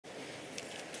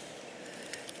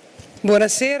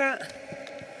Buonasera.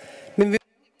 Good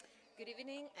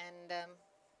evening and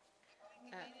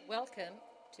welcome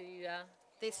to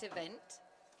this event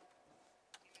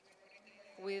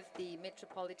with the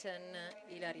Metropolitan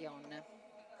Hilarion.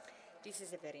 This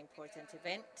is a very important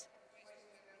event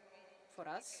for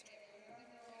us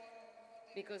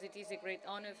because it is a great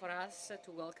honor for us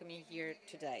to welcome you here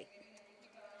today.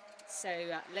 So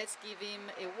let's give him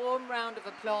a warm round of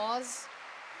applause.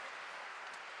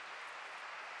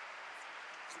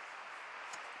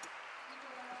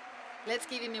 Let's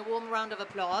give him a warm round of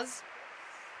applause.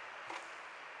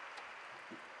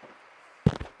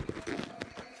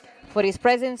 For his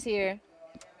presence here.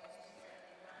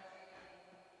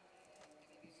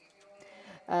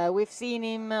 We've seen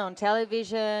him on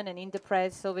television and in the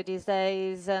press over these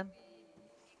days.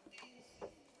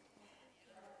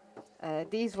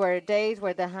 These were days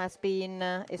where there has been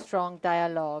a strong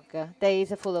dialogue,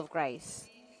 days full of grace.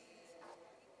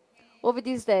 Over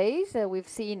these days, we've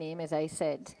seen him, as I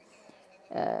said,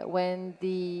 when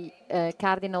the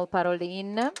Cardinal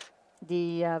Parolin,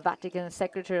 the Vatican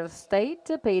Secretary of State,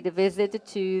 paid a visit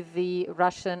to the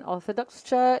Russian Orthodox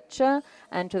Church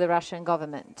and to the Russian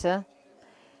government.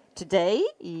 Today,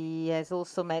 he has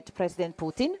also met President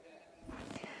Putin.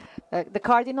 The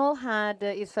Cardinal had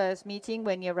his first meeting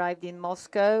when he arrived in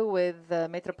Moscow with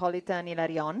Metropolitan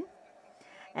Hilarion,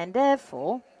 and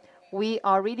therefore, we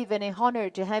are really very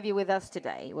honored to have you with us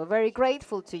today. We're very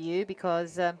grateful to you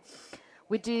because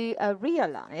we do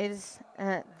realize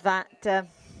that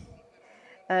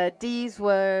these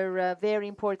were very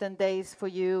important days for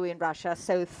you in Russia,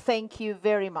 so thank you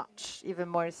very much, even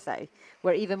more so.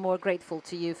 We're even more grateful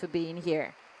to you for being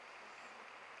here.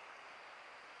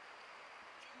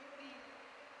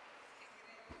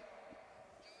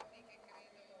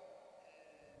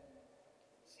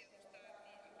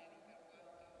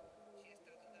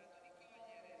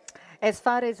 As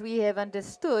far as we have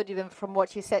understood, even from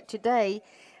what you said today,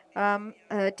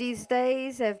 these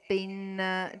days have been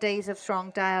days of strong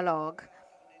dialogue.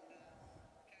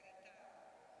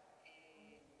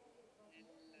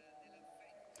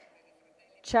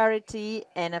 Charity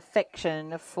and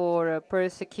affection for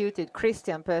persecuted,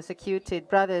 Christian persecuted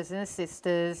brothers and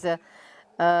sisters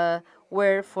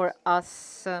were for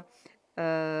us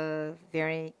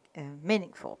very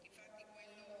meaningful.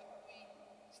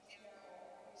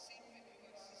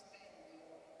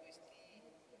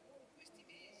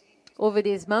 Over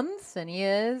these months and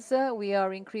years, we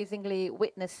are increasingly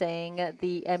witnessing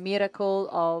the miracle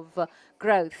of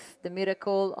growth, the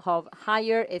miracle of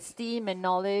higher esteem and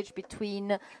knowledge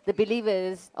between the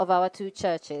believers of our two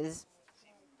churches.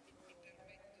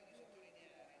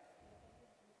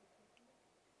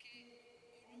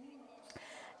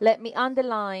 Let me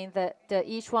underline that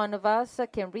each one of us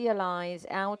can realize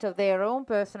out of their own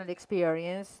personal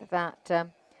experience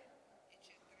that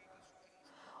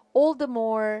all the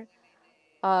more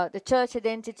the church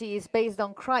identity is based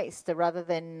on Christ rather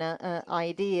than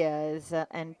ideas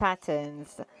and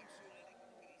patterns,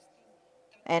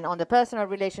 and on the personal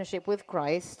relationship with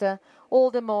Christ, all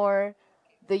the more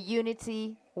the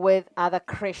unity with other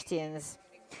Christians.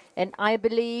 And I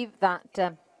believe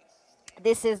that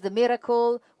this is the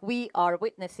miracle we are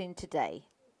witnessing today.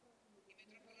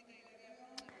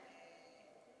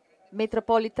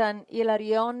 Metropolitan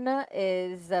Hilarion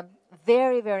is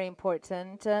very, very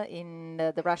important in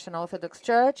the Russian Orthodox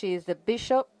Church. He is the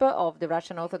bishop of the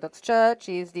Russian Orthodox Church.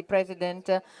 He is the president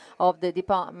of the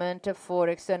Department for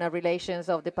External Relations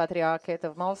of the Patriarchate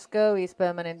of Moscow. He is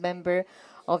permanent member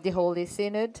of the Holy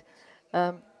Synod.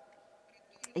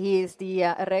 He is the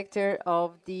rector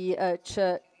of the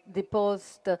church, the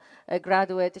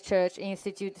Postgraduate Church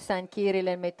Institute San Kirill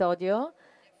and Metodio.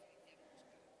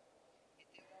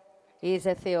 He is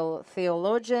a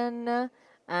theologian,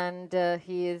 and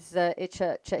he is a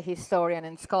church historian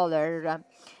and scholar.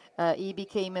 He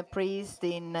became a priest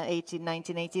in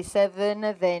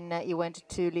 1987, then he went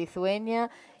to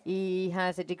Lithuania. He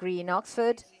has a degree in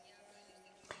Oxford.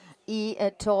 He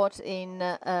taught in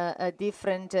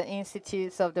different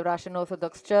institutes of the Russian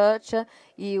Orthodox Church.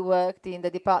 He worked in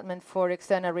the Department for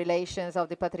External Relations of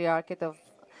the Patriarchate of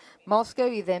Moscow.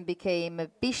 He then became a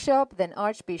bishop, then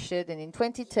archbishop, and in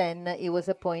 2010 he was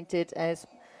appointed as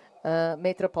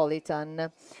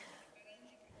Metropolitan.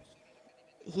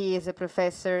 He is a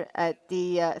professor at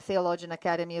the Theologian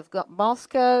Academy of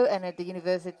Moscow and at the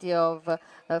University of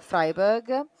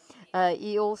Freiburg.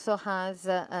 He also has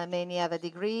many other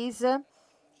degrees.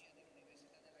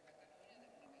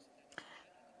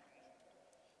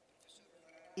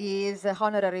 He is a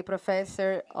honorary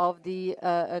professor of the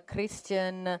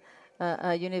Christian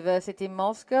University in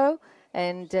Moscow,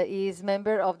 and is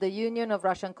member of the Union of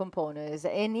Russian Composers.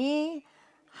 And he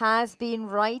has been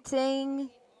writing,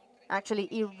 actually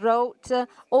he wrote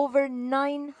over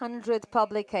 900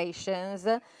 publications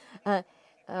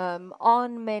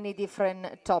on many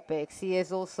different topics. He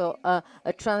has also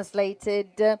translated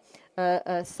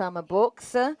some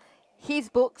books. His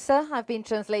books have been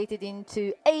translated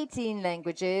into 18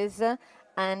 languages,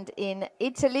 and in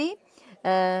Italy,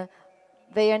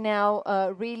 they are now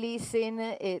releasing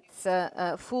its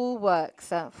full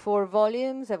works. 4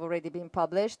 volumes have already been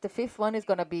published. The 5th one is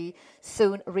going to be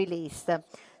soon released.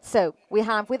 So we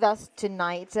have with us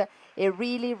tonight a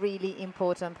really, really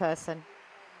important person.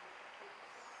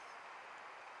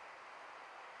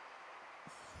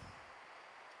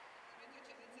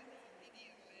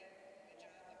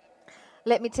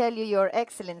 Let me tell you, Your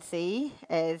Excellency,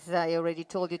 as I already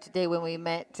told you today when we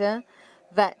met,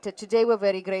 that today we're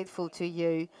very grateful to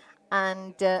you.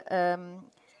 And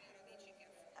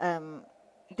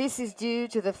this is due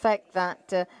to the fact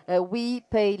that we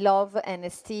pay love and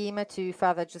esteem to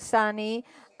Father Giussani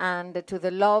and to the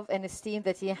love and esteem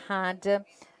that he had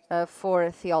for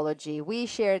theology. We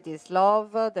share this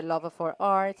love, the love for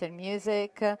art and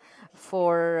music,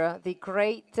 for the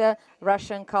great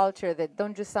Russian culture that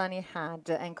Don Giussani had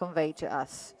and conveyed to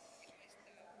us.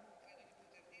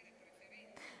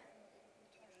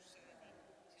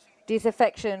 This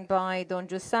affection by Don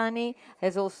Giussani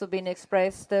has also been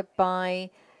expressed by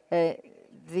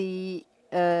the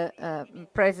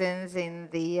presence in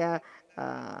the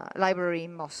library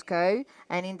in Moscow,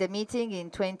 and in the meeting in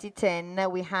 2010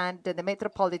 we had the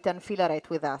Metropolitan Hilarion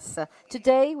with us.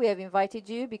 Today we have invited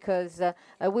you because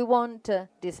we want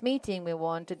this meeting, we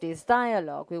want this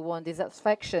dialogue, we want this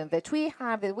affection that we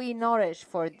have, that we nourish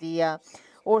for the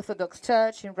Orthodox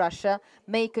Church in Russia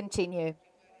may continue.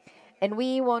 And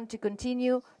we want to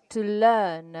continue to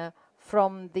learn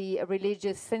from the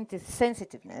religious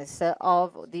sensitiveness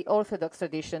of the Orthodox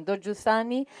tradition. Don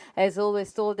Giussani has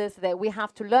always told us that we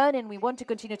have to learn, and we want to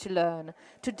continue to learn.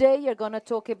 Today you're going to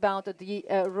talk about the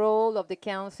role of the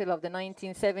Council of the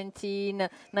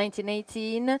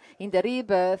 1917-1918 in the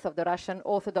rebirth of the Russian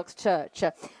Orthodox Church.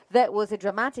 That was a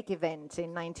dramatic event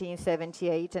in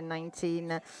 1978 and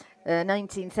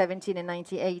 1917 and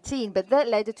 1918, but that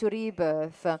led to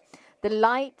rebirth. The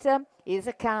light is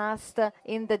cast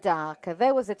in the dark.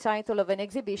 That was the title of an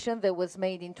exhibition that was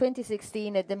made in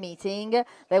 2016 at the meeting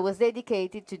that was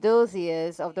dedicated to those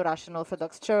years of the Russian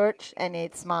Orthodox Church and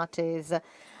its martyrs.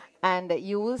 And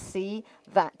you will see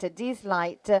that this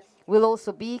light will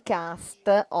also be cast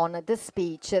on the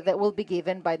speech that will be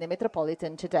given by the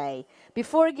Metropolitan today.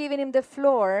 Before giving him the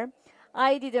floor,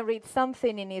 I didn't read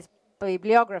something in his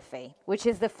bibliography, which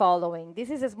is the following. This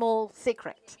is a small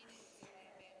secret.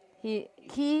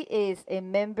 He is a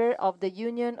member of the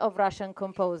Union of Russian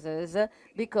Composers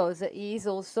because he is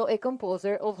also a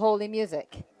composer of holy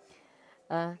music.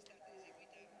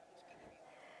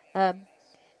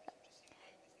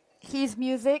 His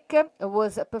music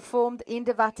was performed in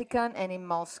the Vatican and in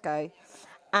Moscow.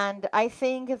 And I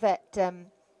think that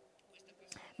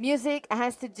music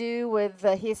has to do with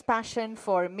his passion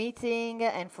for meeting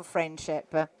and for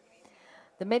friendship.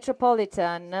 The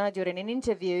Metropolitan, during an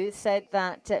interview, said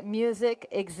that music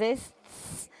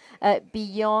exists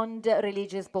beyond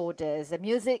religious borders.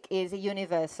 Music is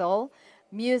universal.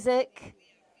 Music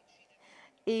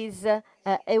is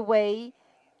a way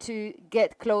to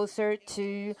get closer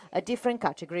to different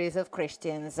categories of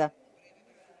Christians.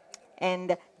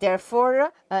 And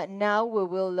therefore, now we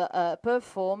will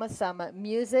perform some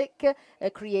music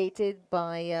created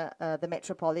by the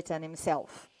Metropolitan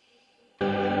himself.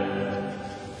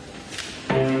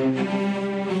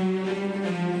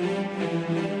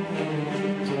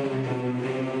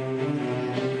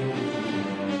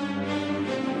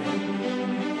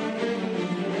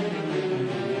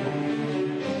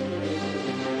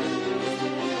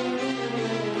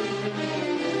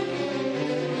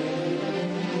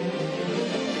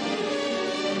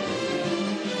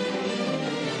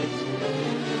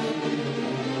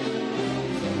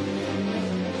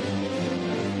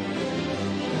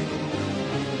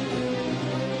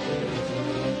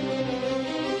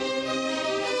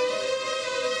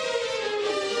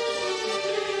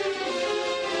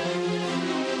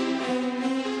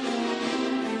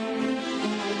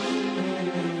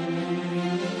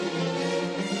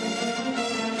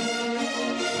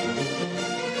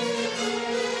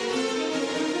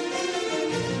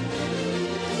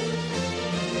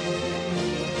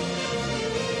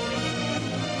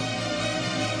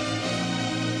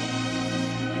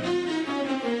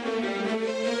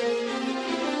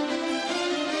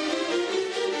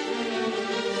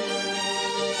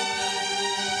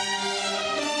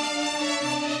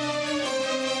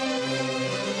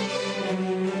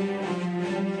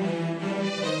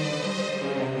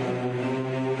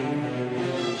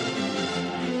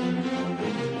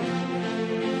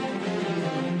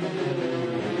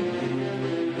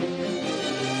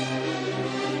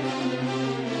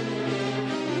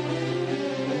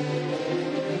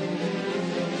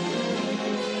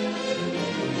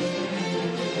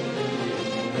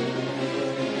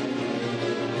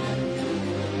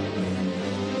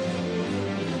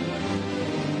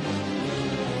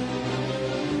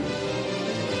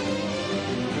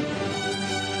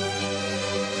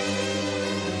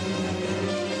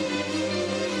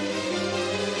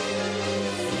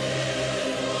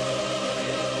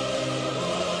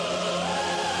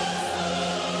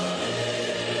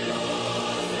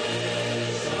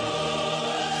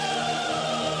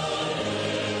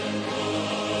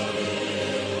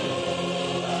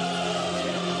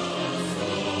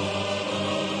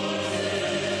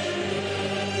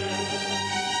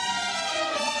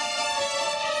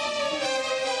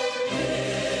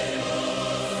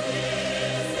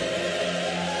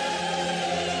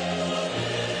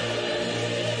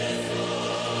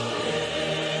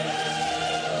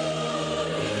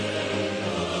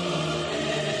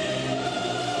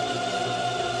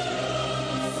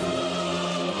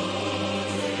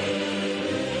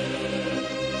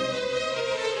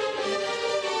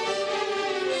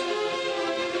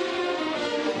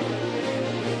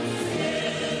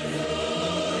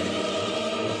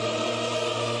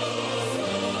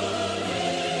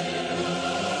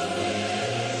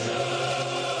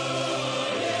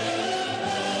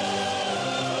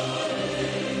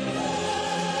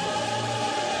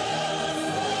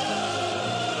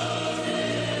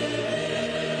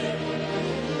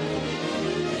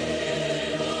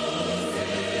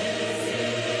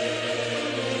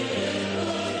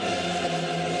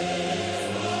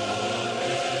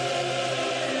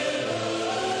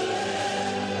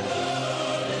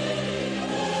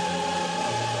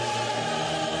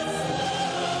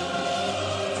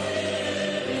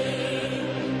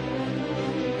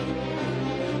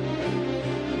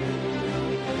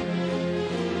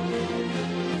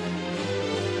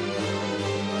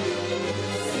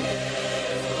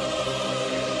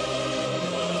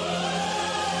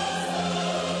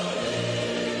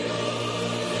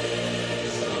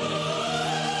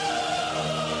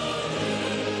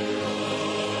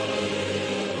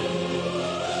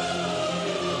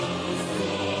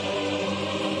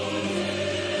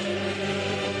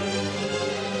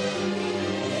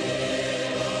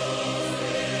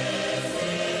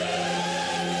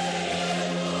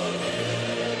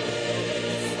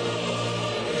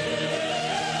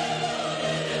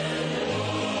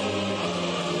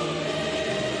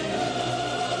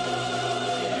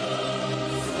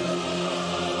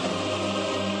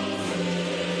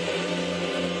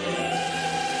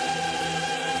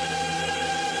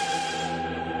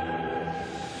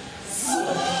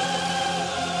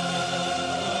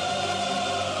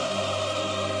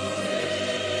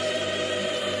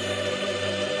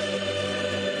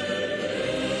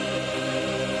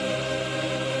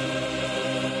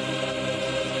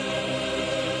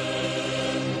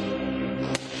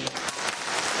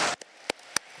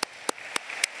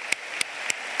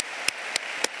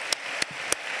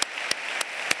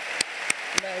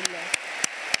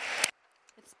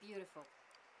 It's beautiful.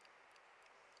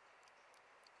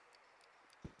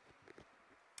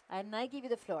 And I give you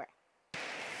the floor.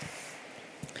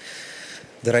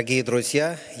 Дорогие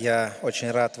друзья, я очень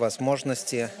рад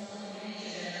возможности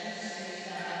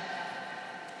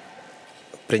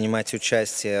принимать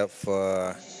участие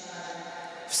в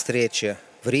встрече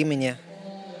в Римени.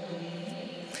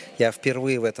 Я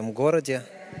впервые в этом городе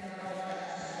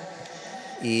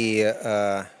и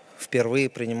впервые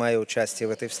принимаю участие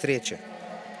в этой встрече.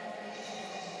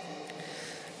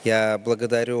 Я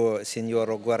благодарю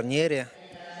сеньору Гуарниери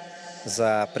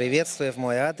за приветствие в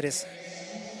мой адрес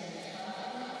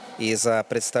и за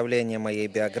представление моей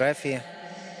биографии.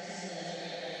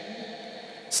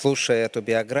 Слушая эту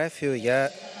биографию,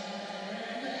 я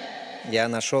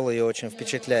нашел ее очень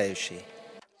впечатляющей.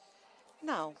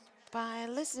 Now, by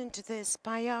listening to this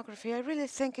biography, I really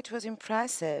think it was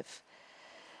impressive,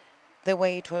 the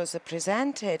way it was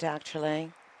presented,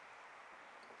 actually.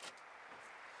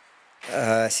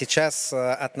 Сейчас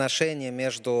отношения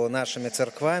между нашими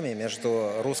церквами,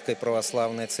 между Русской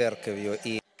Православной Церковью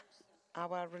и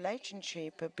Our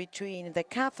relationship between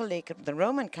the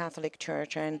Roman Catholic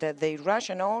Church and the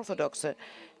Russian Orthodox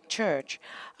Church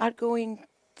are going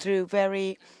through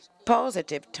very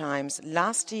positive times.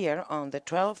 Last year, on the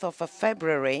 12th of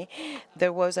February,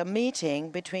 there was a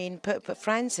meeting between Pope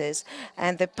Francis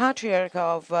and the Patriarch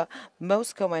of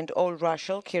Moscow and All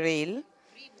Russia, Kirill.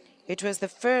 It was the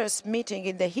first meeting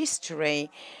in the history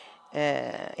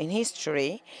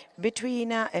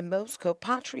between a Moscow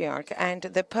Patriarch and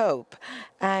the Pope.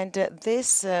 And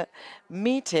this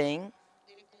meeting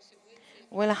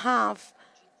will have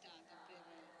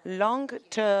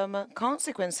long-term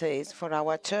consequences for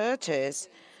our churches.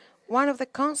 One of the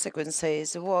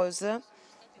consequences was the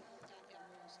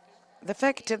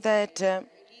fact that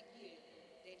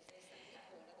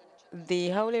the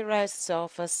holy rests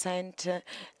of Saint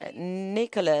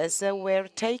Nicholas were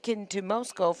taken to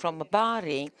Moscow from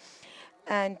Bari,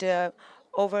 and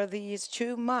over these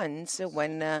 2 months,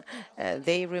 when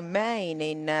they remain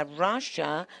in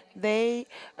Russia, they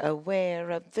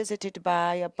were visited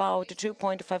by about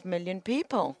 2.5 million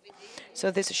people. So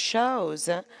this shows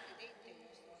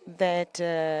that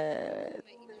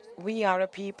we are a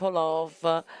people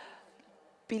of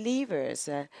believers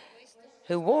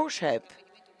who worship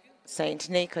Saint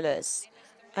Nicholas.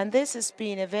 And this has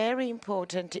been a very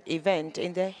important event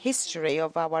in the history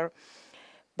of our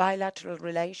bilateral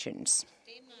relations.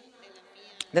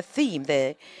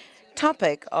 The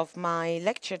topic of my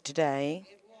lecture today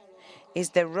is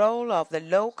the role of the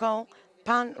local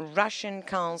Pan-Russian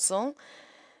Council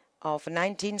of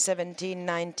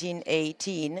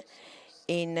 1917-1918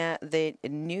 in the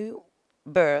new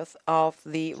birth of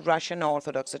the Russian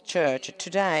Orthodox Church.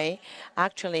 Today,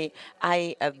 actually,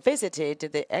 I visited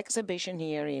the exhibition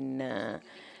here in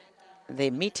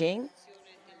the meeting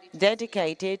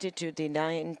dedicated to the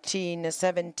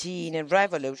 1917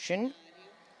 revolution.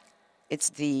 It's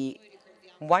the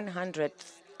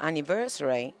 100th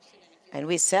anniversary, and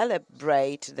we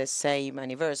celebrate the same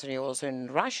anniversary also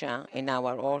in Russia, in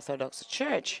our Orthodox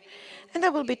Church. And I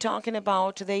will be talking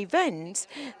about the events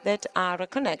that are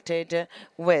connected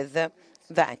with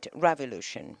that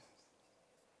revolution.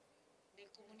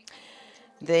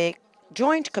 The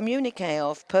joint communique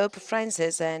of Pope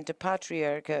Francis and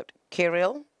Patriarch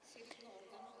Kirill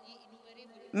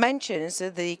mentions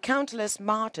the countless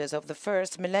martyrs of the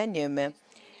first millennium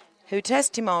who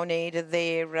testimonied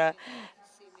their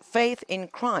faith in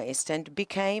Christ and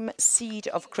became seed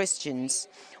of Christians.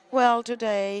 Well,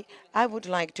 today I would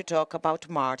like to talk about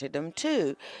martyrdom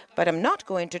too, but I'm not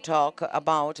going to talk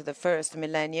about the first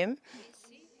millennium,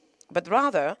 but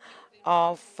rather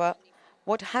of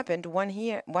what happened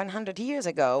 100 years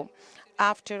ago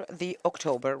after the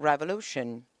October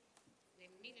Revolution.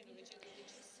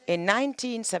 In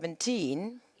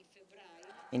 1917,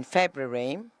 in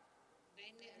February,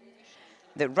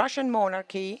 the Russian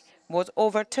monarchy was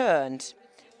overturned,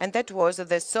 and that was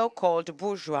the so-called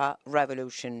bourgeois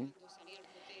revolution.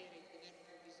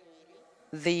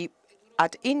 The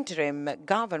ad interim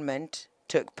government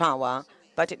took power,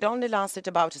 but it only lasted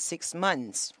about 6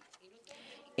 months.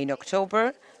 In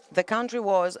October, the country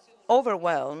was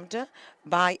overwhelmed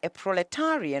by a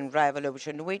proletarian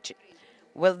revolution, which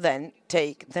will then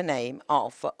take the name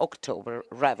of October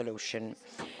Revolution.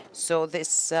 So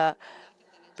this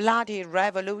bloody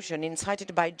revolution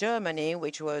incited by Germany,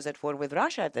 which was at war with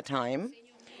Russia at the time,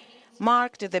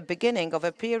 marked the beginning of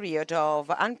a period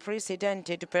of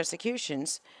unprecedented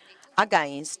persecutions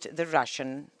against the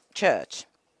Russian Church.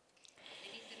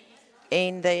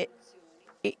 In the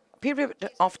period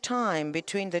of time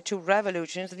between the two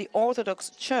revolutions, the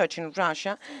Orthodox Church in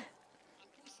Russia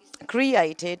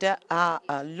created a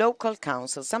local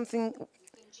council, something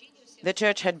the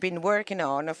church had been working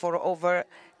on for over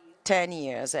 10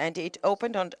 years, and it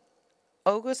opened on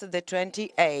August the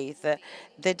 28th,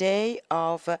 the day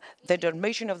of the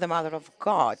Dormition of the Mother of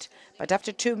God. But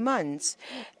after 2 months,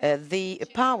 the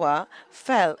power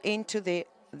fell into the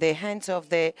hands of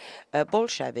the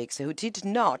Bolsheviks, who did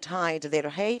not hide their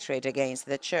hatred against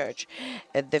the church.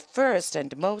 The first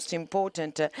and most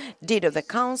important deed of the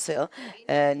council,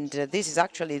 and this is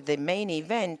actually the main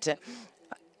event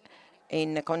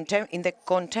in the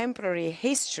contemporary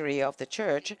history of the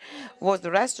church, was the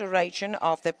restoration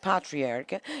of the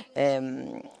patriarch.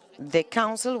 The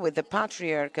council with the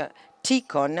patriarch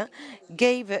Tikhon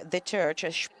gave the church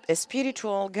a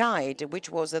spiritual guide,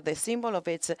 which was the symbol of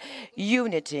its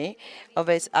unity, of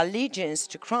its allegiance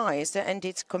to Christ and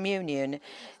its communion.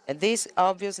 This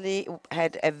obviously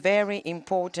had a very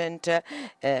important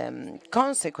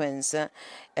consequence,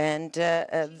 and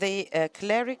the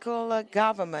clerical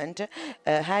government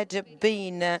had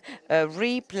been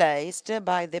replaced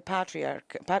by the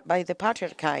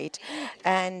Patriarchate,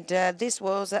 and this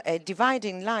was a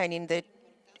dividing line in the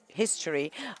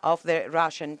history of the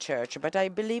Russian church. But I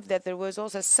believe that there was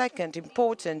also a second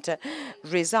important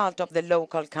result of the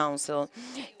local council.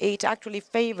 It actually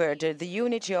favored the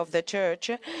unity of the church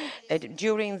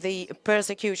during the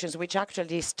persecutions, which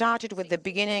actually started with the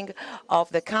beginning of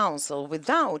the council.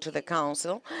 Without the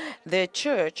council, the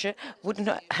church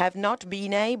would have not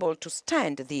been able to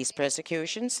stand these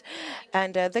persecutions,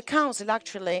 and the council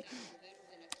actually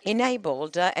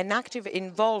enabled an active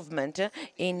involvement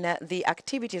in the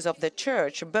activities of the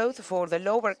church, both for the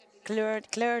lower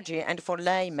clergy and for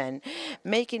laymen,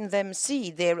 making them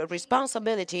see their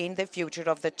responsibility in the future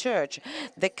of the church.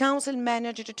 The council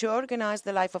managed to organize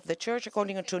the life of the church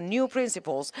according to new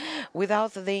principles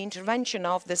without the intervention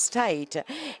of the state.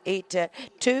 It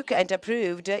took and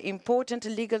approved important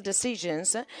legal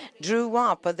decisions, drew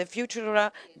up the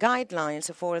future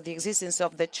guidelines for the existence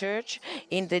of the church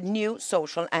in the new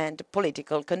social and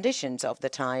political conditions of the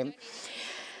time.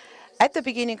 At the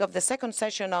beginning of the second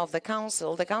session of the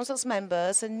council's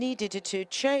members needed to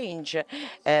change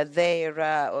their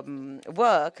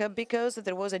work because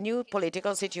there was a new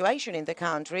political situation in the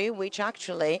country, which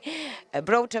actually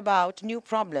brought about new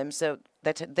problems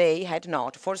that they had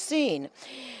not foreseen.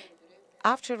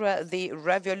 After the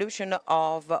revolution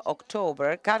of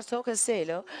October, in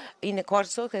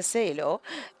Kharkov,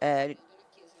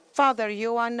 Father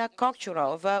Ioan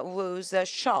Kochurov was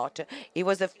shot. He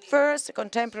was the first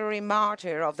contemporary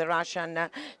martyr of the Russian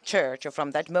church.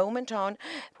 From that moment on,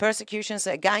 persecutions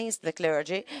against the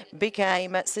clergy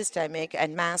became systemic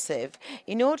and massive.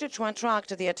 In order to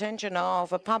attract the attention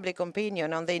of public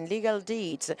opinion on the illegal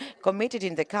deeds committed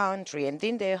in the country, and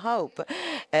in the hope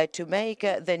to make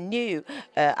the new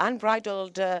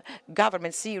unbridled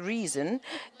government see reason,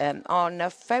 on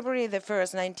February the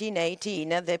 1st, 1918,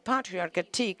 the Patriarch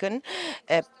Tikhon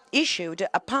issued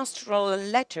a pastoral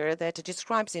letter that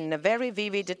describes in very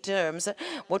vivid terms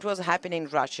what was happening in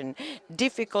Russian.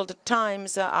 Difficult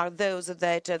times are those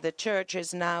that the church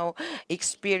is now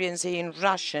experiencing in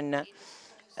Russian.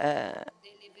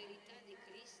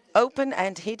 Open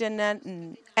and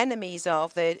hidden enemies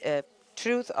of the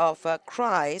truth of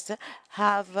Christ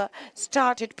have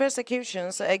started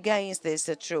persecutions against this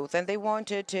truth, and they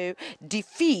wanted to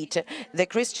defeat the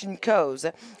Christian cause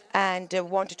and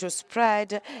wanted to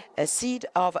spread a seed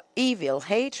of evil,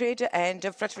 hatred, and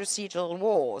fratricidal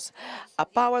wars. A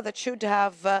power that should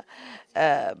have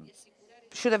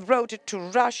brought to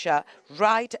Russia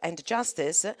right and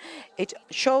justice, it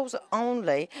shows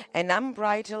only an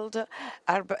unbridled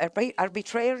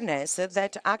arbitrariness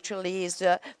that actually is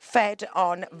fed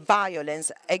on violence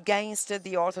against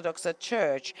the Orthodox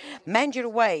Church. Mend your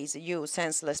ways, you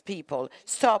senseless people.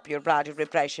 Stop your bloody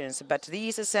repressions. But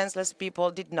these senseless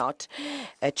people did not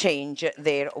change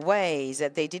their ways.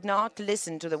 They did not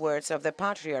listen to the words of the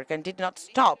Patriarch and did not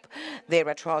stop their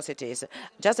atrocities.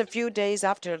 Just a few days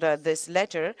after this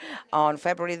letter, on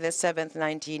February the 7th,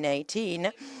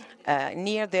 1918,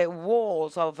 near the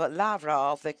walls of Lavra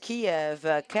of the Kiev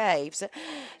caves,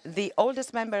 the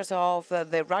oldest members of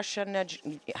the Russian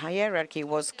hierarchy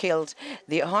was killed.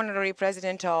 The honorary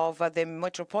president of the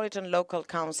Metropolitan Local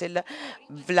Council,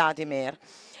 Vladimir,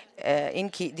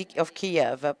 of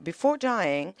Kiev. Before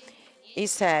dying, he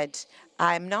said,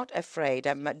 "I am not afraid.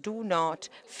 I do not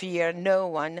fear no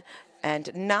one.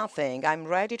 and nothing. I'm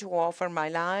ready to offer my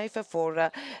life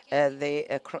for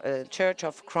the Church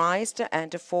of Christ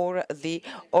and for the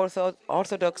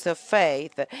Orthodox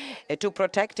faith to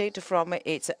protect it from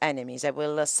its enemies. I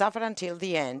will suffer until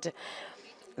the end.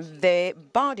 The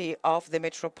body of the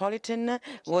Metropolitan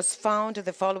was found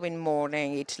the following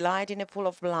morning. It lied in a pool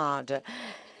of blood.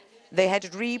 They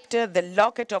had ripped the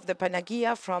locket of the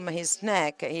Panagia from his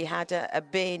neck. He had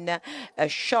been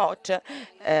shot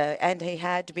and he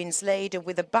had been slayed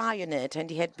with a bayonet and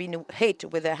he had been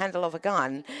hit with the handle of a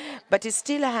gun. But he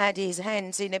still had his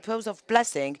hands in a pose of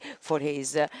blessing for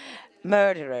his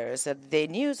murderers. The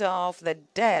news of the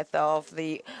death of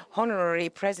the honorary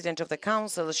president of the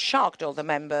council shocked all the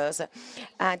members,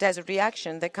 and as a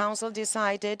reaction the council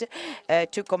decided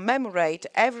to commemorate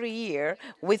every year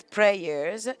with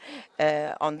prayers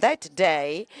on that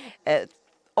day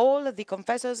all the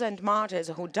confessors and martyrs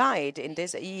who died in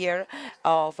this year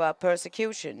of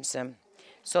persecutions.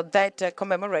 So that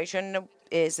commemoration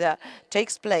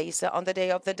takes place on the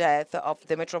day of the death of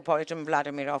the Metropolitan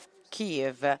Vladimir of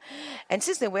Kiev. And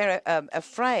since they were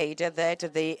afraid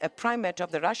that the primate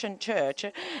of the Russian Church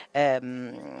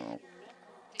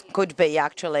could be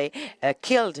actually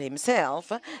killed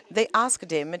himself, they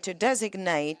asked him to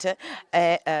designate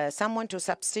someone to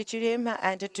substitute him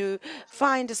and to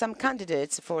find some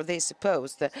candidates for this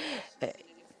post.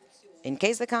 In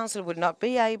case the council would not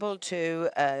be able to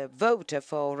vote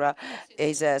for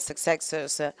his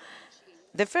successors,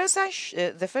 the first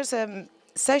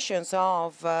sessions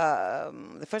of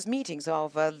the first meetings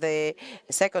of the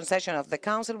second session of the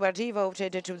council were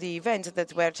devoted to the events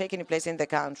that were taking place in the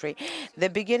country. The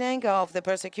beginning of the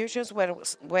persecutions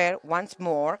were once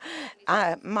more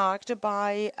marked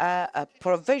by a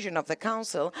provision of the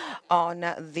council on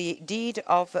the deed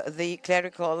of the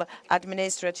clerical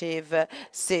administrative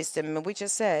system, which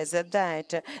says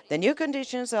that the new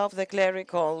conditions of the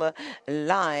clerical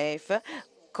life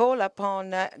call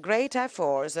upon great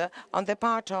efforts on the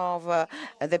part of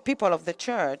the people of the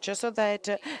church so that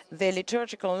the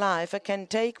liturgical life can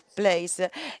take place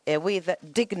with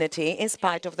dignity in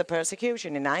spite of the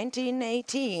persecution. In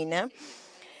 1918,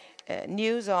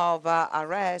 news of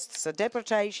arrests,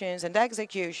 deportations and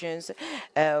executions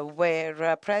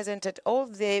were present at all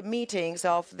the meetings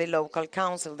of the local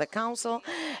council. The council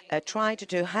tried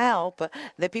to help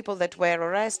the people that were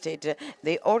arrested.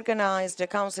 They organized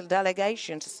council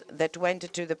delegations that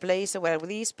went to the place where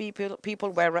these people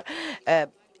were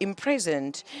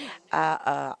imprisoned.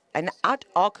 An ad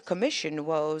hoc commission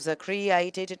was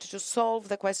created to solve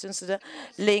the questions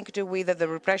linked with the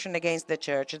repression against the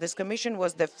church. This commission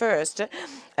was the first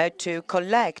to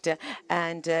collect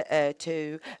and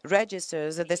to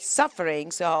register the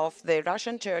sufferings of the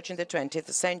Russian church in the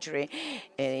 20th century.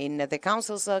 In the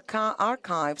council's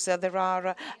archives, there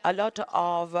are a lot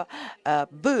of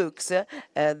books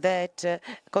that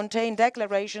contain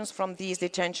declarations from these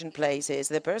detention places.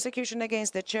 The persecution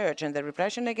against the church and the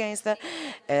repression against the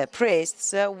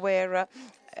priests were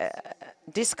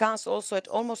discussed also at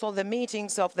almost all the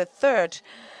meetings of the third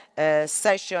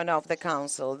session of the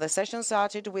council. The session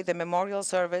started with a memorial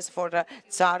service for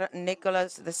Tsar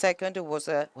Nicholas II,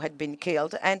 who had been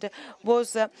killed, and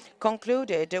was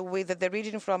concluded with the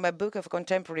reading from a book of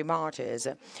contemporary martyrs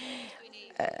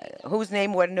whose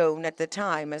names were known at the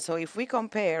time. So if we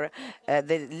compare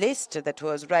the list that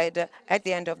was read at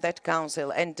the end of that council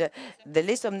and the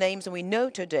list of names we know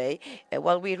today,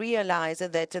 well, we realize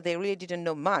that they really didn't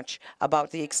know much about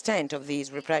the extent of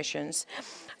these repressions.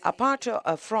 Apart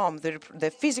from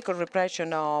the physical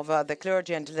repression of the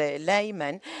clergy and the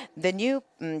laymen, the new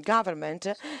government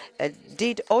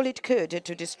did all it could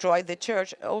to destroy the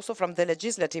church, also from the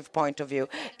legislative point of view.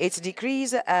 Its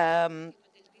decrees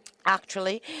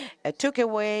actually took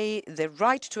away the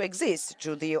right to exist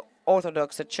to the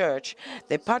Orthodox Church.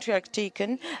 The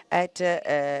Patriarchate at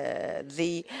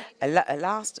the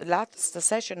last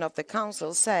session of the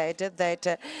council said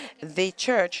that the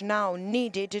church now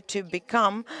needed to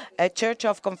become a church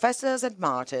of confessors and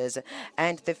martyrs,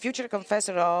 and the future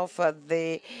confessor of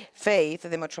the faith,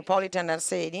 the Metropolitan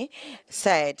Arseni,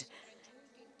 said,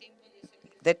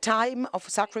 "The time of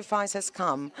sacrifice has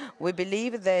come. We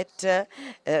believe that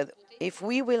if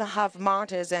we will have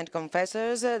martyrs and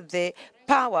confessors, the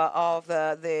power of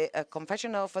the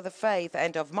confession of the faith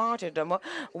and of martyrdom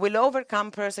will overcome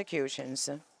persecutions."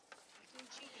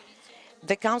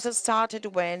 The council started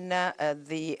when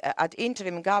the ad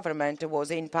interim government was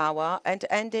in power and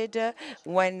ended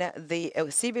when the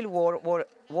civil war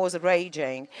was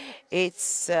raging.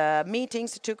 Its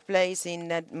meetings took place in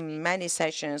many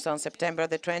sessions on September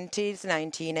the 20th,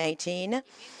 1918.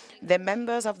 the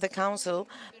members of the council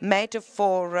met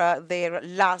for their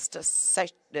last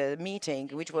meeting,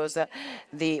 which was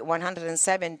the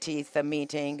 170th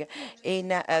meeting. In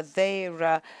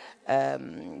their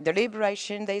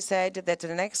deliberation, they said that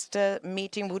the next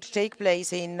meeting would take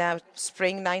place in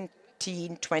spring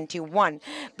 1921,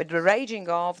 but the raging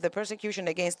of the persecution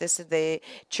against the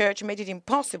church made it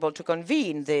impossible to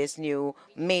convene this new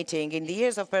meeting. In the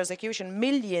years of persecution,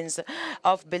 millions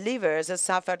of believers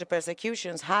suffered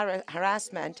persecutions,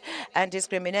 harassment, and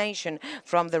discrimination,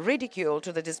 from the ridicule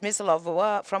to the dismissal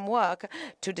of from work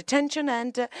to detention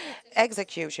and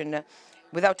execution,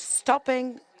 without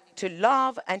stopping to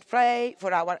love and pray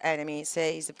for our enemies,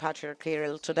 says Patriarch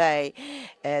Kirill today.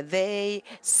 They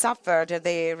suffered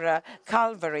their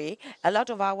Calvary. A lot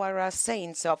of our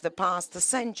saints of the past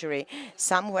century,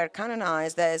 some were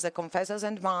canonized as confessors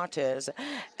and martyrs,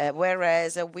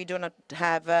 whereas we do not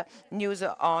have news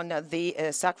on the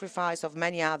sacrifice of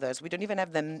many others. We don't even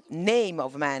have the name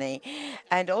of many.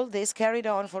 And all this carried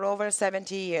on for over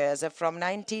 70 years, from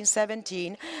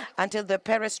 1917 until the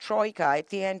perestroika at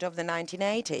the end of the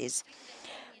 1980s.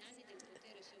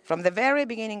 From the very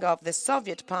beginning of the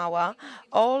Soviet power,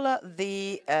 all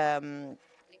the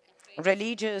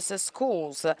religious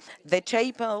schools, the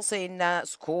chapels in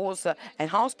schools and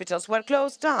hospitals were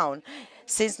closed down.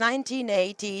 Since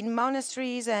 1918,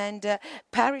 monasteries and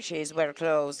parishes were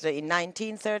closed. In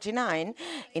 1939,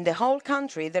 in the whole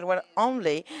country, there were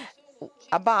only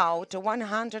about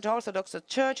 100 Orthodox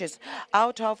churches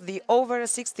out of the over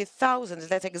 60,000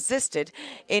 that existed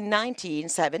in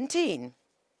 1917.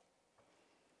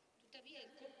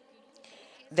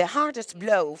 The hardest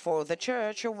blow for the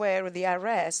church were the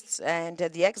arrests and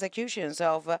the executions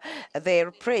of their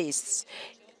priests.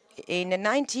 In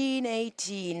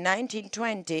 1918,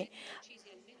 1920,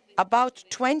 about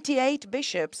 28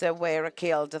 bishops were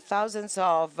killed. Thousands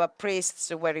of priests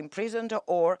were imprisoned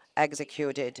or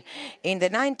executed. In the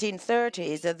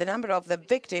 1930s, the number of the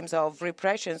victims of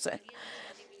repressions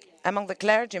among the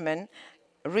clergymen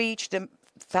reached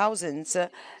thousands,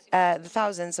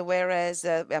 whereas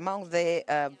among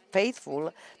the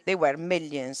faithful, they were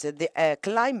millions. The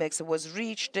climax was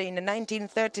reached in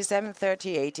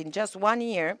 1937-38. In just 1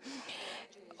 year,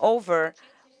 over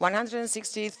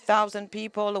 160,000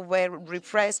 people were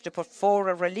repressed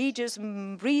for religious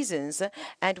reasons,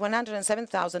 and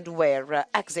 107,000 were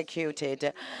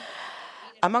executed.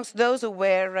 Amongst those who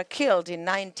were killed in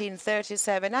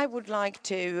 1937, I would like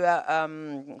to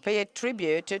pay a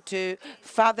tribute to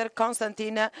Father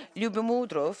Konstantin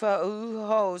Lyubimudrov, who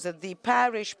was the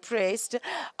parish priest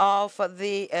of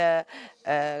the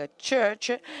church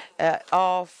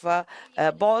of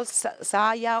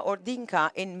Bolsaya Ordinka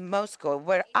in Moscow,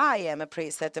 where I am a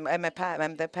priest. I'm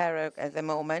the parish at the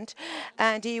moment,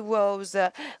 and he was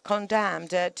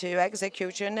condemned to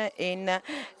execution in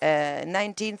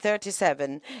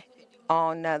 1937.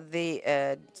 On the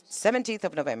 17th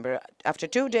of November. After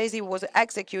 2 days, he was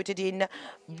executed in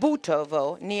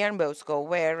Butovo, near Moscow,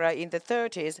 where in the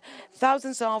 30s,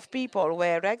 thousands of people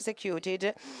were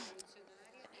executed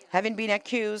having been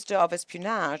accused of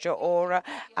espionage or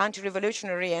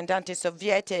anti-revolutionary and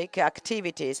anti-Sovietic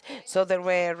activities. So there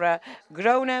were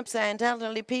grown-ups and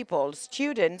elderly people,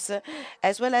 students,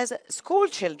 as well as school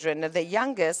children. The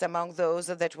youngest among those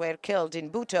that were killed in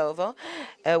Butovo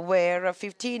were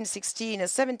 15, 16,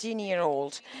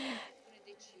 17-year-old.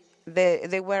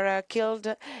 They were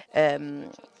killed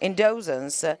in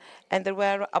dozens, and there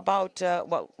were about, there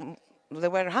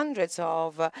were hundreds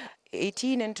of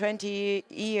 18 and 20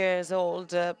 years old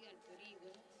that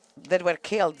were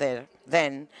killed there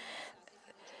then.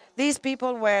 These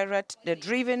people were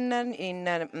driven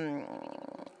in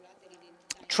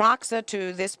trucks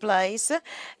to this place,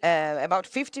 about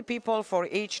 50 people for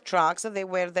each truck. So they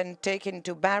were then taken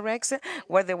to barracks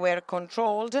where they were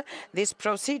controlled. This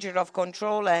procedure of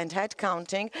control and head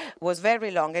counting was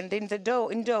very long. And in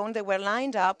Don, they were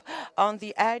lined up on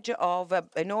the edge of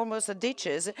enormous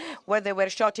ditches where they were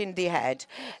shot in the head.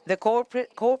 The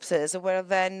corpses were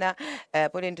then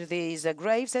put into these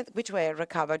graves, which were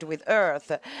covered with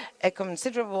earth. A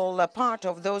considerable part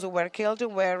of those who were killed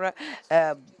were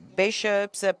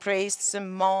bishops, priests,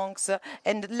 monks,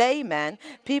 and laymen,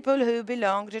 people who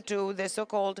belonged to the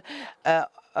so-called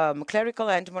clerical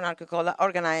and monarchical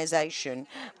organization.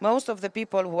 Most of the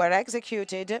people who were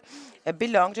executed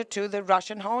belonged to the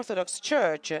Russian Orthodox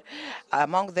Church.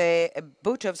 Among the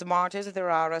Butov's martyrs, there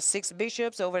are 6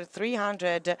 bishops, over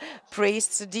 300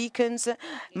 priests, deacons,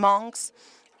 monks,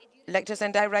 lectors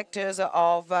and directors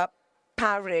of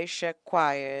parish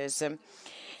choirs.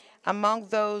 Among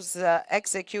those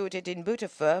executed in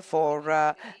Butovo for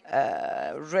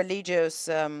religious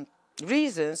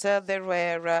reasons. There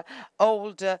were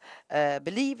old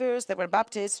believers, there were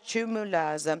Baptists, two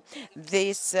mullahs.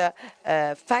 This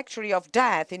factory of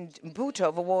death in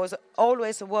Butov was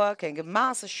always working.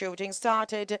 Mass shooting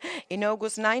started in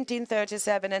August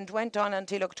 1937 and went on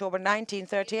until October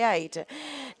 1938.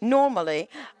 Normally,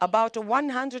 about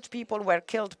 100 people were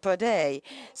killed per day,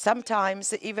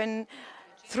 sometimes even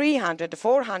 300,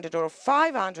 400 or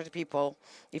 500 people,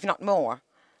 if not more.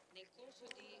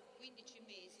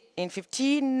 In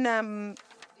 15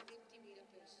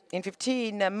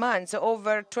 months,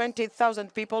 over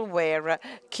 20,000 people were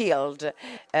killed.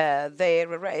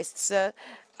 Their arrests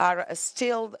are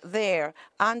still there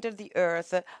under the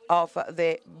earth of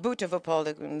the Butovo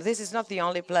polygon. This is not the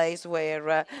only place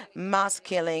where mass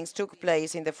killings took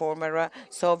place in the former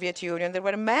Soviet Union. There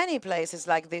were many places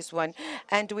like this one,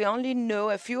 and we only know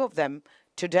a few of them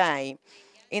today.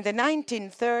 In the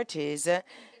 1930s,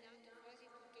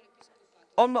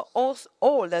 almost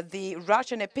all the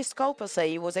Russian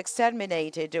episcopacy was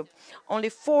exterminated. Only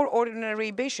 4 ordinary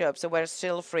bishops were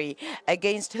still free,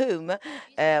 against whom,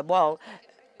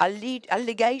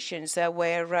 allegations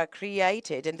were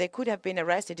created, and they could have been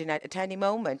arrested at any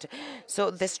moment. So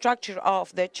the structure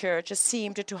of the church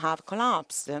seemed to have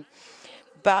collapsed.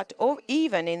 But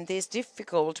even in this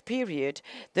difficult period,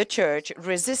 the church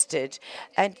resisted,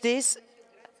 and this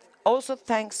also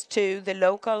thanks to the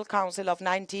local council of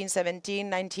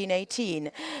 1917-1918,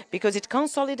 because it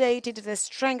consolidated the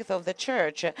strength of the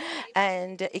church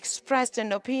and expressed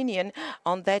an opinion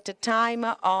on that time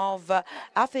of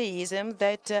atheism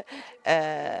that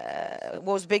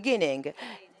was beginning,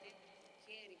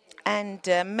 and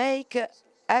make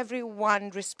everyone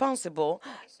responsible,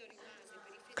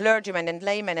 clergymen and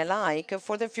laymen alike,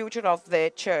 for the future of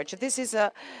the church. This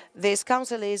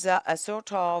council is a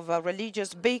sort of a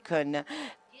religious beacon.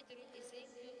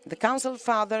 The council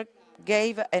father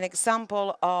gave an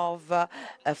example of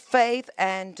faith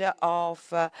and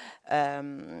of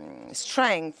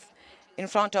strength in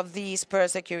front of these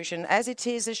persecution. As it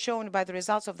is shown by the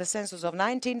results of the census of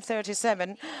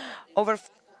 1937, over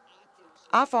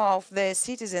half of the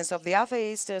citizens of the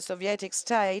atheist Soviet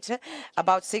state,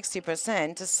 about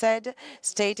 60%,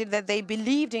 stated that they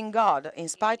believed in God in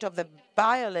spite of the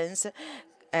violence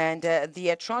and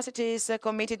the atrocities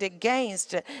committed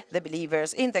against the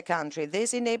believers in the country.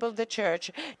 This enabled the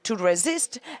church to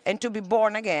resist and to be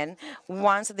born again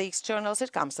once the external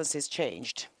circumstances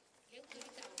changed.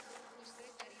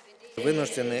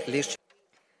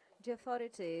 The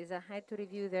authorities had to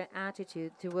review their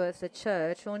attitude towards the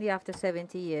church only after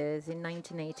 70 years, in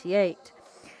 1988,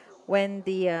 when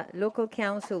the local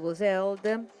council was held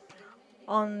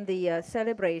on the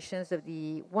celebrations of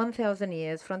the 1,000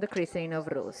 years from the christening of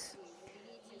Rus.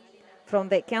 From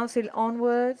that council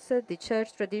onwards, the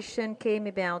church tradition came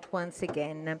about once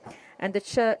again, and the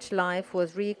church life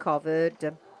was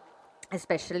recovered,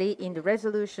 especially in the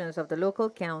resolutions of the local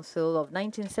council of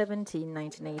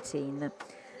 1917-1918.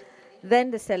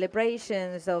 Then the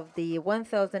celebrations of the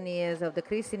 1,000 years of the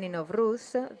christening of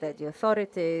Rus, that the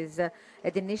authorities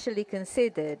had initially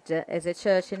considered as a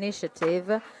church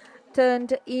initiative,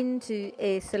 turned into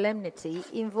a solemnity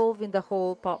involving the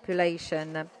whole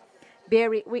population,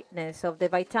 bearing witness of the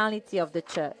vitality of the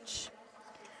church,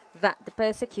 that the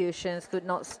persecutions could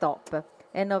not stop,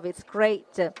 and of its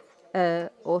great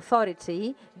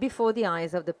authority before the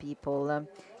eyes of the people.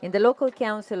 In the local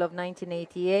council of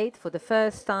 1988, for the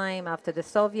first time after the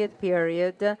Soviet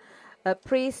period,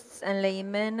 priests and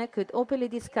laymen could openly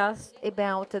discuss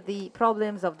about the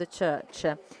problems of the church.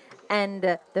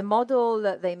 And the model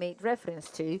that they made reference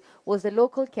to was the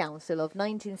local council of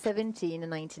 1917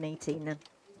 and 1918.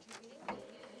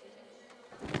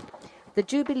 The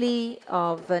Jubilee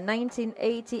of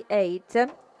 1988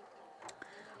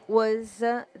 was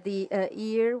the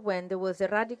year when there was a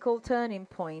radical turning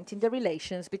point in the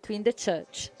relations between the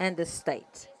church and the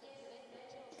state.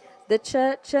 The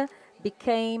church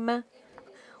became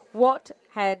what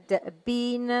had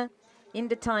been in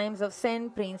the times of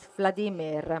Saint Prince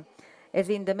Vladimir, as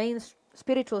in the main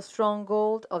spiritual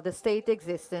stronghold of the state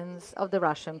existence of the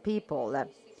Russian people.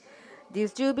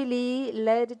 This jubilee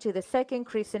led to the second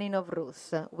christening of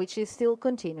Rus, which is still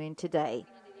continuing today.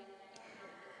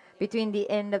 Between the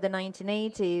end of the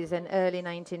 1980s and early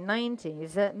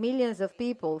 1990s, millions of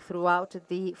people throughout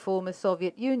the former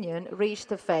Soviet Union reached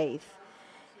the faith.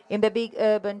 In the big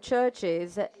urban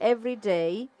churches, every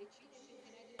day,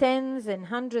 tens and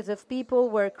hundreds of people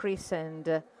were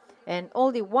christened, and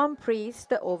only one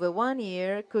priest over 1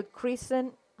 year could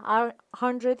christen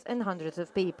hundreds and hundreds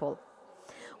of people.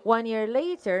 1 year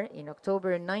later, in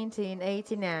October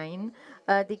 1989,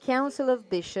 the Council of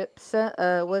Bishops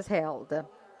was held.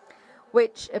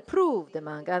 which approved,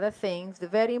 among other things, the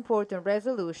very important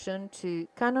resolution to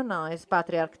canonize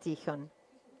Patriarch Tikhon.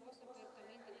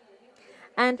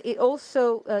 And it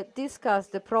also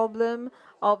discussed the problem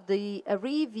of the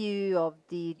review of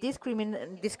the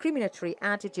discriminatory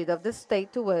attitude of the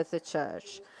state towards the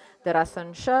church. The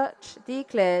Russian church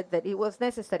declared that it was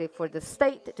necessary for the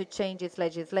state to change its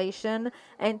legislation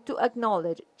and to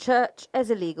acknowledge church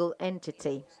as a legal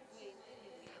entity.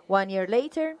 1 year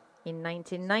later, in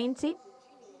 1990,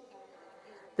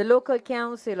 the local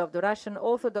council of the Russian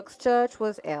Orthodox Church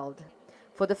was held.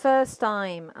 For the first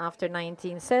time after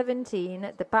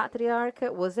 1917, the Patriarch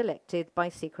was elected by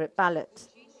secret ballot.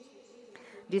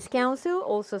 This council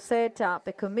also set up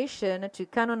a commission to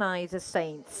canonize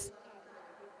saints.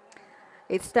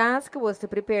 Its task was to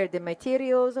prepare the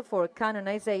materials for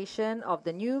canonization of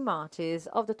the new martyrs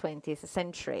of the 20th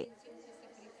century.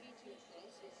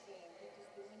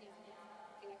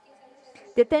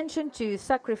 The attention to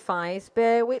sacrifice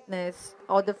bear witness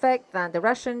of the fact that the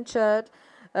Russian Church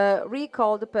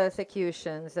recalled the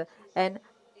persecutions and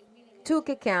took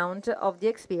account of the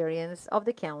experience of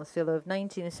the Council of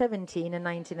 1917 and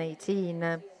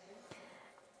 1918.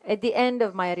 At the end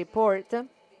of my report,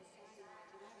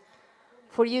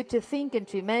 for you to think and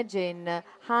to imagine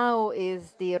how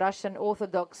is the Russian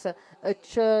Orthodox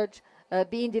Church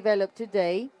being developed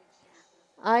today,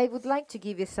 I would like to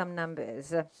give you some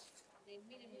numbers.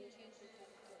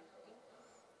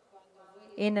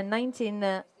 In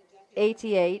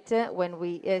 1988, when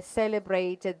we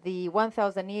celebrated the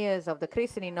 1,000 years of the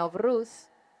christening of Rus,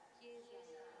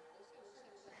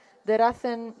 the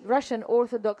Russian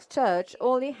Orthodox Church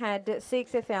only had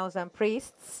 60,000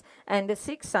 priests and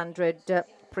 600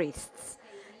 priests.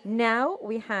 Now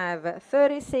we have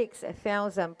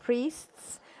 36,000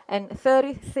 priests and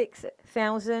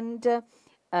 36,000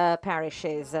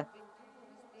 parishes.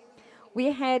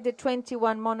 We had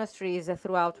 21 monasteries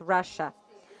throughout Russia.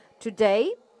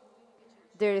 Today,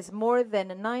 there is more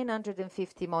than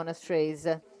 950 monasteries.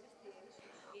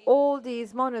 All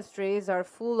these monasteries are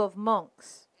full of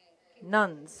monks,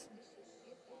 nuns,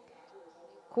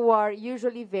 who are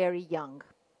usually very young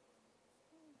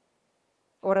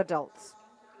or adults.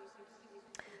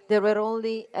 There were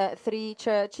only 3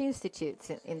 church institutes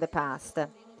in the past.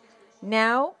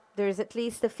 Now, there is at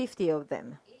least 50 of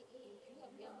them.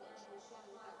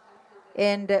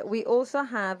 And we also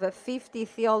have 50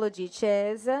 theology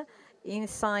chairs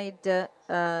inside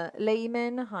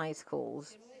layman high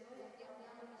schools.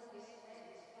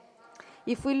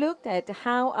 If we looked at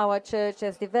how our church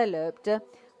has developed,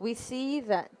 we see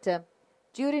that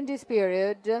during this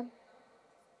period,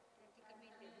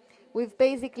 we've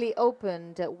basically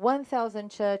opened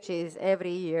 1,000 churches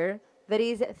every year. That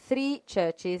is 3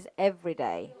 churches every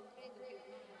day.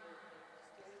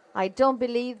 I don't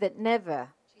believe that never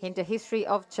in the history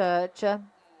of church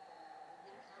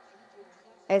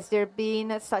has there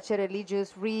been such a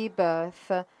religious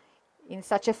rebirth in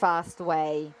such a fast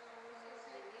way.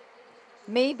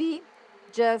 Maybe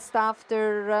just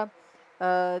after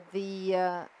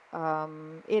the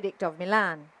Edict of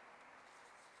Milan.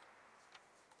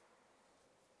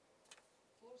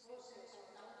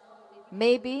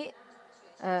 Maybe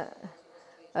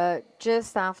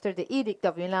just after the Edict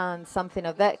of Milan, something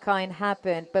of that kind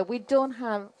happened, but we don't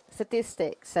have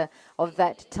statistics of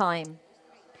that time.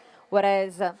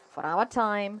 Whereas for our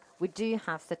time, we do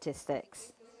have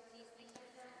statistics.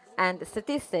 And the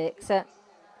statistics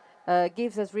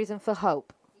gives us reason for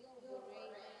hope.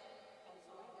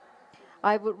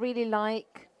 I would really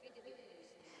like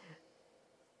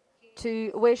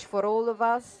to wish for all of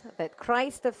us that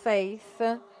Christ of faith,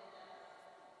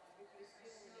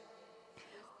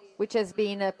 which has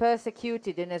been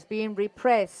persecuted and has been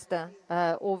repressed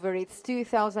over its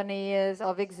 2,000 years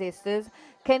of existence,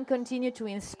 can continue to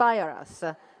inspire us,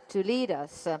 to lead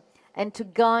us, and to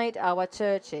guide our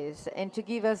churches, and to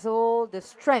give us all the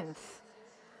strength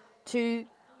to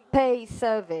pay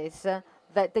service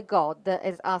that the God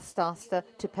has asked us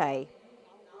to pay.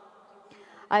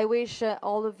 I wish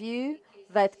all of you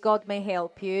that God may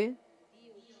help you,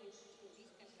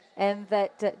 and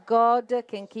that God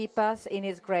can keep us in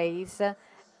His grace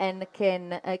and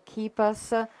can keep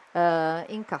us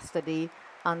in custody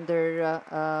under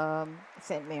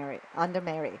Saint Mary, under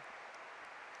Mary.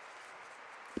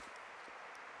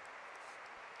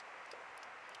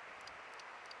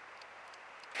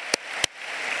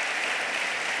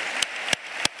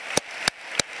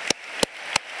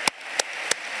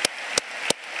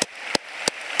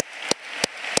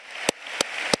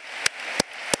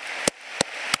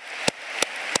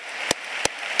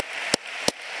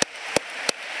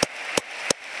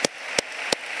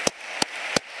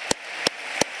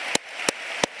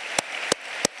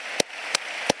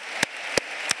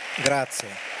 Grazie.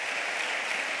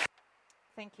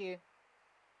 Thank you.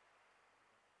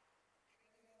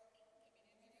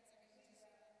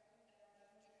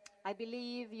 I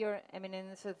believe, Your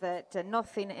Eminence, that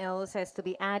nothing else has to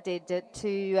be added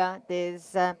to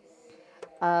this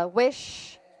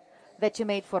wish that you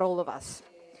made for all of us.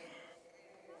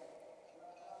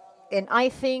 And I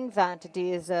think that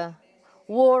this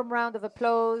warm round of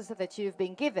applause that you've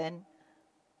been given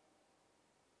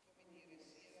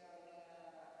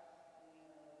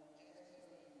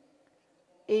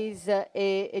is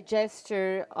a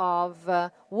gesture of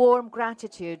warm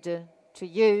gratitude to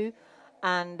you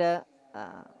and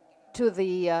to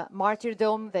the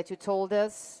martyrdom that you told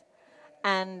us,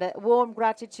 and warm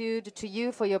gratitude to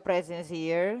you for your presence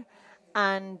here,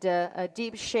 and a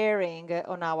deep sharing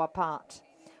on our part.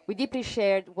 We deeply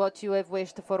shared what you have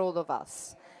wished for all of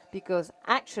us, because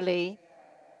actually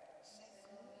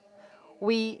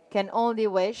we can only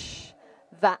wish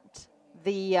that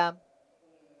the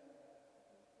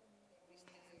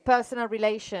personal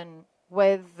relation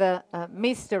with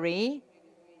mystery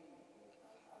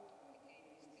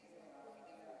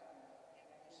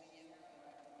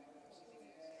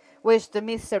which the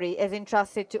mystery has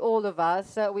entrusted to all of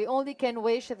us. We only can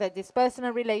wish that this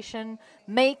personal relation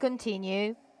may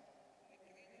continue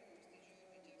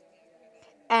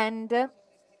and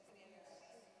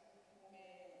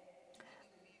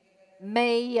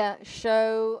may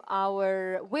show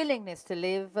our willingness to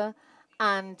live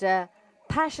and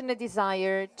passionate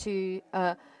desire to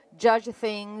judge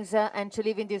things and to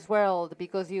live in this world,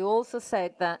 because you also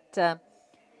said that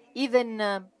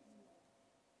even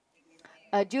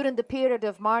during the period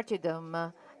of martyrdom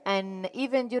and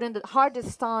even during the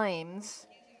hardest times,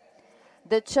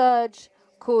 the Church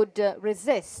could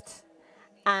resist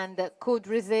and could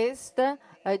resist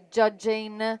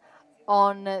judging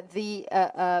on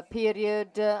the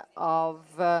period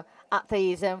of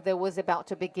atheism that was about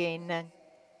to begin.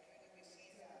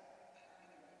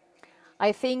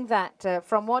 I think that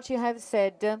from what you have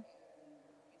said,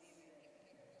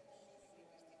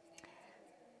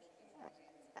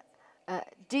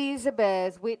 this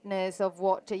bears witness of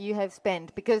what you have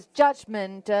spent, because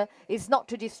judgment is not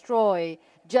to destroy.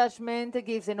 Judgment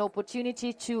gives an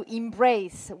opportunity to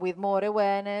embrace with more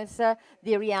awareness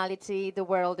the reality, the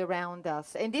world around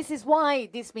us. And this is why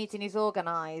this meeting is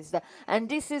organized. And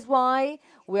this is why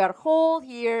we are all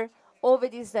here over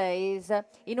these days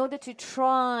in order to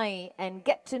try and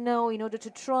get to know, in order to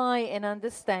try and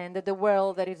understand the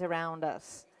world that is around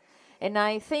us. And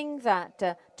I think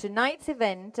that tonight's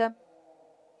event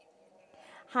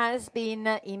has been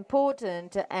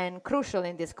important and crucial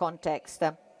in this context.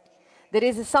 There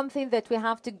is something that we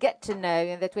have to get to know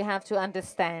and that we have to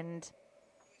understand.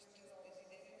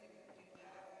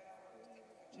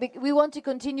 We want to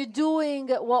continue doing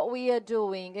what we are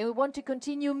doing, and we want to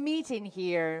continue meeting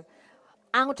here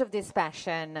out of this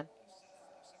passion.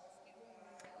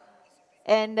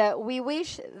 And we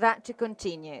wish that to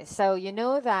continue. So you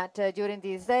know that during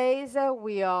these days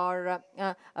we are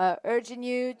urging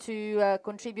you to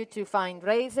contribute to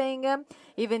fundraising.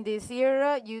 Even this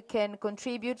year you can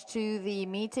contribute to the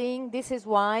meeting. This is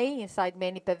why inside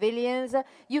many pavilions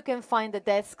you can find the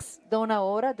desks Dona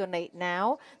Ora, donate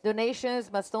now.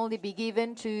 Donations must only be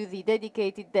given to the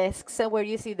dedicated desks where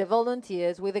you see the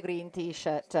volunteers with a green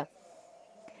t-shirt.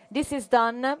 This is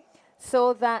done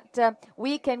so that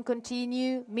we can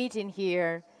continue meeting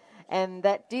here, and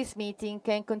that this meeting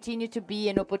can continue to be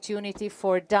an opportunity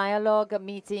for dialogue,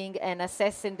 meeting, and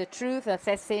assessing the truth,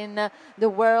 assessing the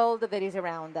world that is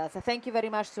around us. Thank you very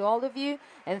much to all of you,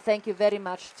 and thank you very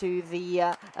much to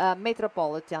the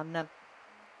Metropolitan,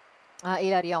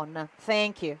 Hilarion.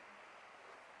 Thank you.